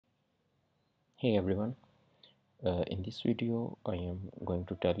Hey everyone, in this video I am going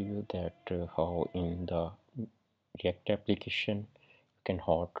to tell you that how in the React application you can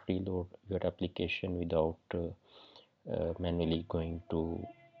hot reload your application without manually going to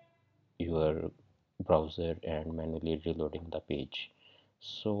your browser and manually reloading the page.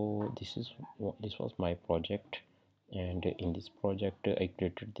 So this was my project, and in this project I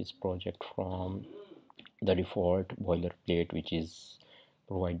created this project from the default boilerplate which is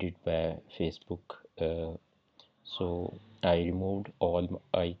provided by Facebook. So I removed all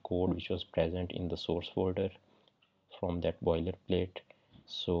my code which was present in the source folder from that boilerplate.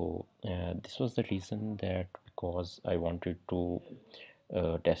 So this was the reason that because I wanted to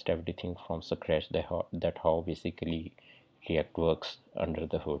test everything from scratch, that how basically React works under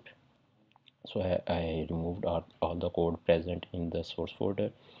the hood. So I removed all the code present in the source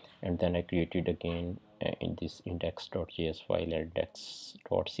folder, and then I created again in this index.js file and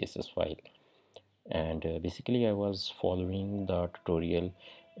index.css file. And basically I was following the tutorial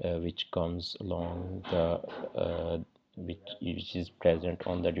which comes along the which is present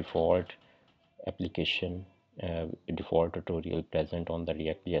on the default application, default tutorial present on the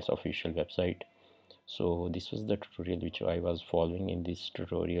Reactjs official website. So this was the tutorial which I was following. In this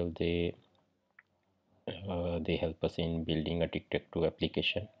tutorial they help us in building a tic-tac-toe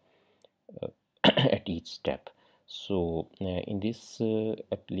application at each step. So in this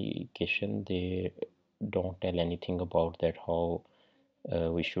application they don't tell anything about that how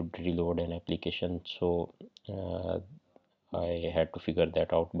we should reload an application. So I had to figure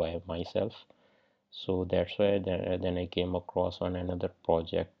that out by myself. So that's why then I came across on another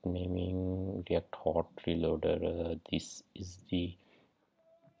project naming React Hot Reloader. This is the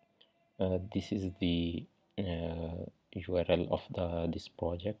URL of this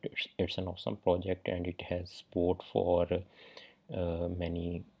project. It's an awesome project, and it has support for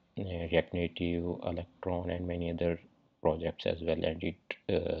many React Native, Electron, and many other projects as well, and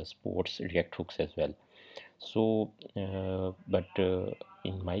it supports React hooks as well. So but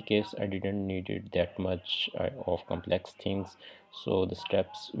in my case I didn't need it that much of complex things. So the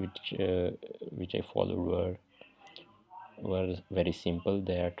steps which I followed were very simple,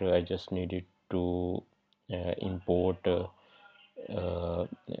 that I just needed to import a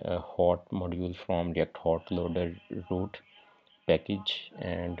hot module from React Hot Loader root package,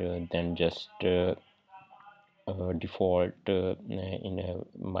 and then just default in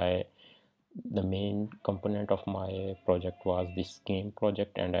my the main component of my project was this game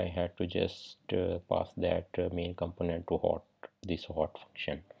project, and I had to just pass that main component to this hot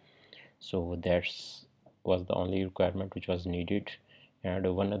function. So that's was the only requirement which was needed. And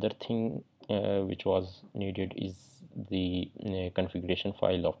one other thing which was needed is the configuration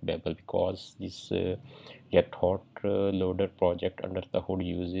file of Babel, because this React Hot Loader project under the hood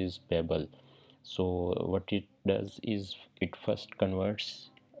uses Babel. So what it does is it first converts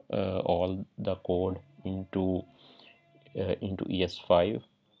all the code into ES5,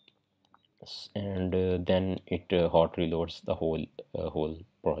 and then it hot reloads the whole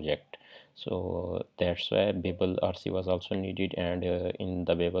project. So that's why Babel RC was also needed, and in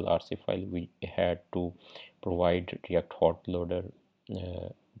the Babel RC file we had to provide React hot loader uh,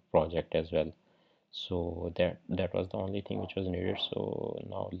 project as well. So that was the only thing which was needed. So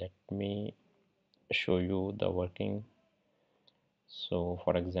now let me show you the working. So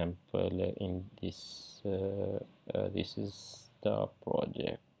for example, in this is the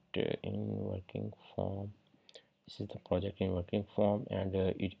project in working form. This is the project in working form, and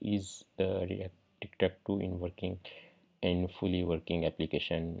it is React tic-tac-toe in fully working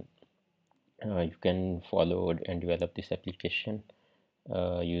application. You can follow and develop this application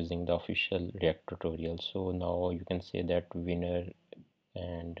using the official React tutorial. So now you can say that winner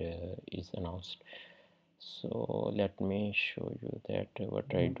and is announced. So let me show you that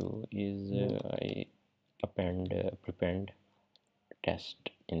what I do is I prepend test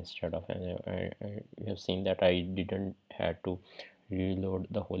instead of, and you have seen that I didn't have to reload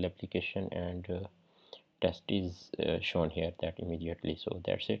the whole application, and test is shown here that immediately. So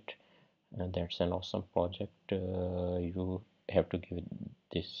that's it, and that's an awesome project. You have to give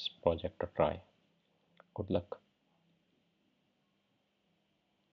this project a try. Good luck.